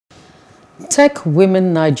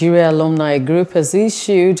Techwomen Nigeria Alumni Group has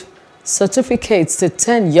issued certificates to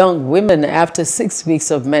 10 young women after 6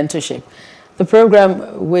 weeks of mentorship. The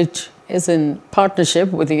program, which is in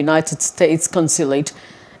partnership with the United States Consulate,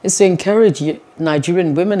 is to encourage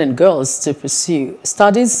Nigerian women and girls to pursue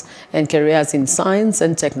studies and careers in science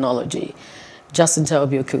and technology. Jacinta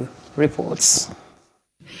Obioku reports.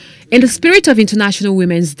 In the spirit of International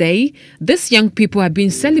Women's Day, these young people are being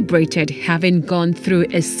celebrated having gone through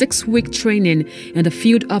a 6-week training in the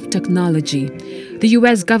field of technology. The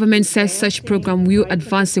U.S. government says such program will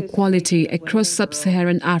advance equality across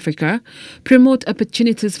sub-Saharan Africa, promote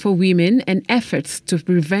opportunities for women, and efforts to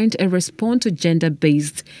prevent and respond to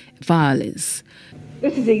gender-based violence.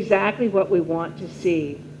 This is exactly what we want to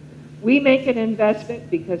see. We make an investment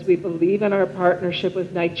because we believe in our partnership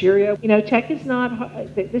with Nigeria. You know, tech is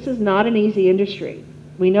this is not an easy industry.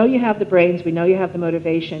 We know you have the brains, we know you have the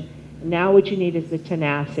motivation, and now what you need is the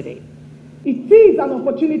tenacity. It is an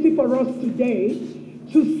opportunity for us today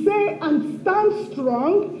to say and stand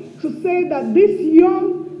strong, to say that these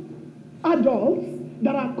young adults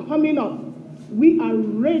that are coming up, we are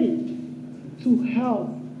ready to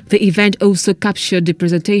help. The event also captured the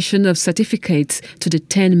presentation of certificates to the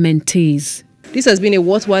 10 mentees. This has been a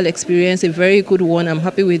worthwhile experience, a very good one. I'm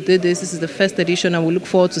happy we did this. This is the first edition, and we look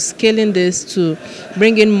forward to scaling this to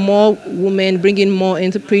bring in more women, bring in more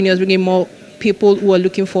entrepreneurs, bring in more people who are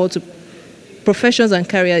looking forward to professions and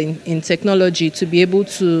career in technology to be able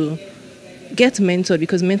to get mentored,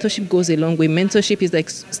 because mentorship goes a long way. Mentorship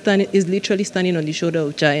is literally standing on the shoulder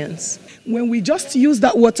of giants. When we just use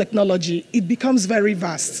that word technology, it becomes very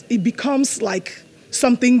vast. It becomes like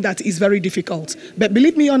something that is very difficult. But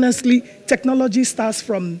believe me honestly, technology starts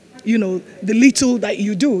from, the little that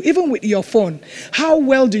you do, even with your phone. How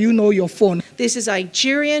well do you know your phone? This is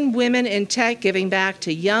Nigerian women in tech giving back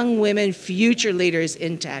to young women, future leaders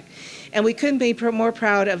in tech. And we couldn't be more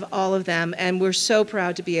proud of all of them, and we're so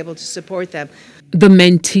proud to be able to support them. The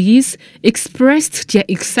mentees expressed their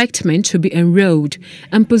excitement to be enrolled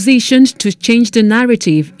and positioned to change the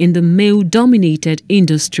narrative in the male-dominated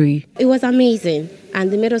industry. It was amazing,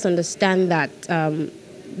 and they made us understand that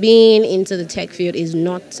being into the tech field is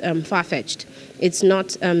not far-fetched. It's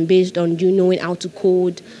not based on you knowing how to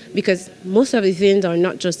code, because most of the things are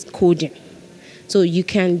not just coding. So you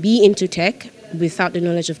can be into tech without the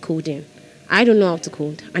knowledge of coding. I don't know how to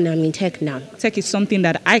code, and I'm in tech now. Tech is something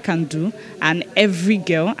that I can do, and every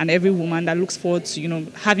girl and every woman that looks forward to,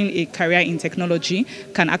 having a career in technology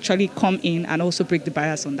can actually come in and also break the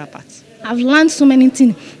barriers on that path. I've learned so many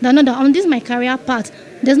things that I know that on this my career path,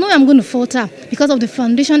 there's no way I'm going to falter because of the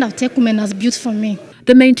foundation that Techwomen has built for me.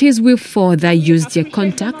 The mentees will further use their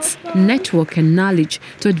contacts, network, and knowledge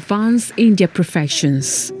to advance in their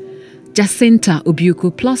professions. Jacinta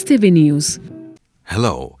Obioku, Plus TV News.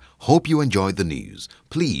 Hello. Hope you enjoyed the news.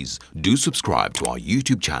 Please do subscribe to our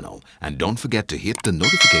YouTube channel and don't forget to hit the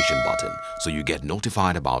notification button so you get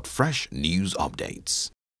notified about fresh news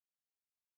updates.